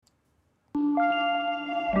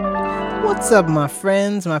What's up, my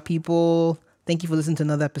friends, my people? Thank you for listening to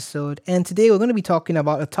another episode. And today we're going to be talking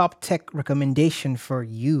about a top tech recommendation for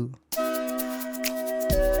you.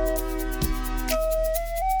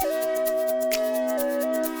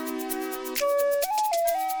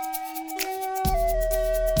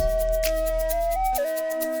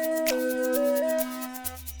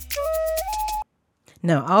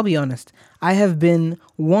 Now, I'll be honest, I have been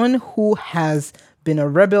one who has been a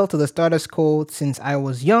rebel to the status quo since I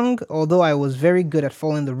was young, although I was very good at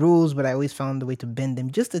following the rules, but I always found a way to bend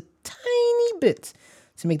them just a tiny bit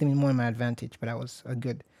to make them more in my advantage. But I was a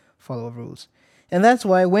good follower of rules. And that's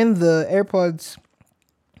why when the AirPods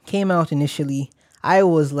came out initially, I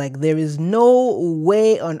was like, there is no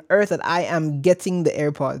way on earth that I am getting the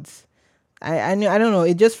AirPods. I don't know.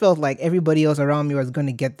 It just felt like everybody else around me was going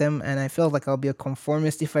to get them, and I felt like I'll be a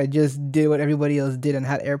conformist if I just did what everybody else did and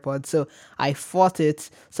had AirPods. So I fought it.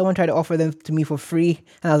 Someone tried to offer them to me for free,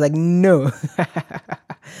 and I was like, no.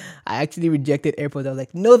 I actually rejected AirPods. I was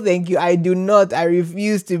like, no, thank you. I do not. I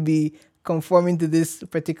refuse to be conforming to this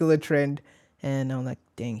particular trend. And I'm like,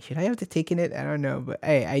 dang, should I have to taken it? I don't know, but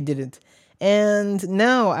hey, I didn't. And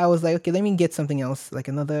now I was like, okay, let me get something else, like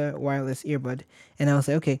another wireless earbud. And I was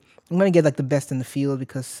like, okay, I'm gonna get like the best in the field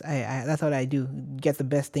because I that's what I do, get the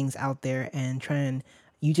best things out there and try and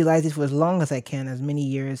utilize it for as long as I can, as many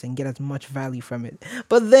years, and get as much value from it.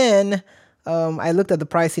 But then I looked at the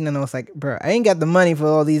pricing and I was like, bro, I ain't got the money for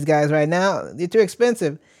all these guys right now. They're too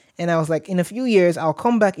expensive. And I was like, in a few years, I'll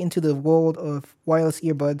come back into the world of wireless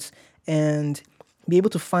earbuds and be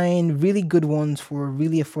able to find really good ones for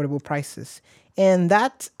really affordable prices. And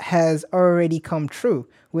that has already come true.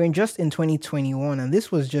 We're just in 2021, and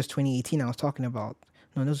this was just 2018 I was talking about.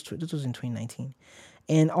 No, this was in 2019.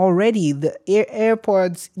 And already the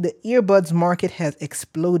the earbuds market has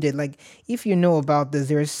exploded. Like, if you know about this,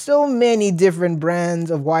 there are so many different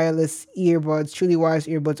brands of wireless earbuds, truly wireless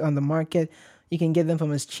earbuds on the market. You can get them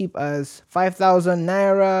from as cheap as 5,000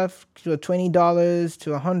 naira to $20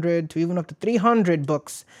 to 100 to even up to 300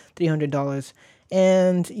 bucks, $300.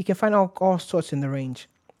 And you can find all sorts in the range.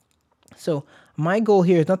 So my goal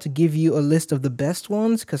here is not to give you a list of the best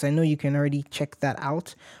ones because I know you can already check that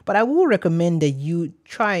out, but I will recommend that you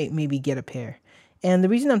try maybe get a pair. And the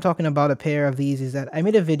reason I'm talking about a pair of these is that I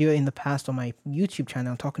made a video in the past on my YouTube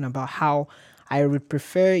channel talking about how I would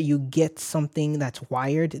prefer you get something that's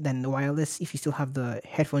wired than wireless if you still have the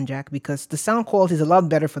headphone jack, because the sound quality is a lot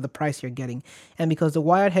better for the price you're getting. And because the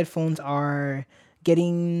wired headphones are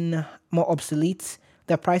getting more obsolete,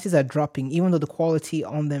 their prices are dropping, even though the quality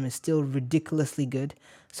on them is still ridiculously good.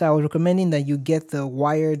 So I was recommending that you get the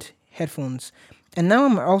wired headphones. And now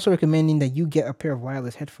I'm also recommending that you get a pair of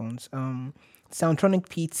wireless headphones. Soundtronic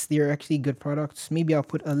Beats, they're actually good products. Maybe I'll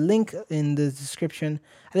put a link in the description.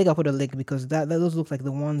 I think I'll put a link because those look like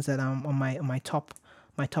the ones that are on my top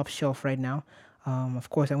shelf right now. Of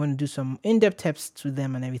course, I want to do some in-depth tips to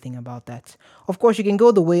them and everything about that. Of course, you can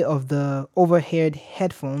go the way of the overhead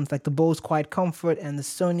headphones like the Bose Quiet Comfort and the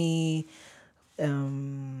Sony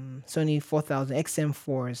 4000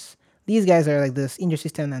 XM4s. These guys are like this industry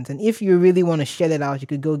standards, and if you really want to shed it out, you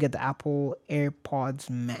could go get the Apple AirPods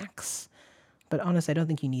Max. But honestly, I don't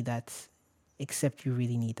think you need that, except you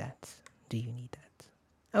really need that. Do you need that?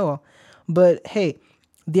 Oh well. But hey,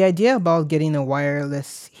 the idea about getting a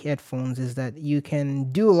wireless headphones is that you can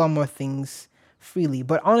do a lot more things freely.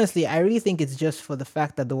 But honestly, I really think it's just for the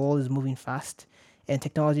fact that the world is moving fast and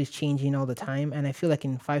technology is changing all the time. And I feel like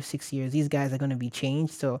in 5, 6 years, these guys are going to be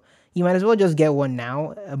changed. So you might as well just get one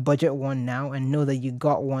now, a budget one now, and know that you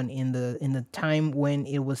got one in the time when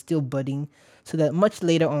it was still budding, so that much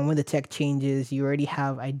later on, when the tech changes, you already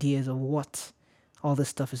have ideas of what all this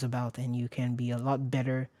stuff is about, and you can be a lot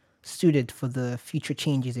better suited for the future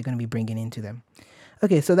changes they're going to be bringing into them.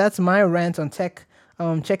 Okay, so that's my rant on tech.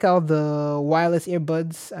 Check out the wireless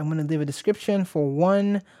earbuds. I'm going to leave a description for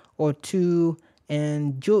one or two.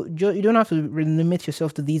 And you don't have to limit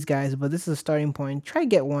yourself to these guys, but this is a starting point. Try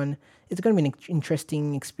get one. It's going to be an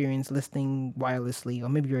interesting experience listening wirelessly, or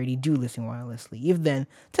maybe you already do listen wirelessly. If then,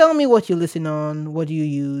 tell me what you listen on, what do you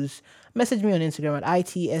use. Message me on Instagram at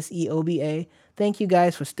ITSEOBA. Thank you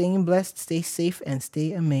guys for staying blessed, stay safe, and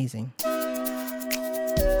stay amazing.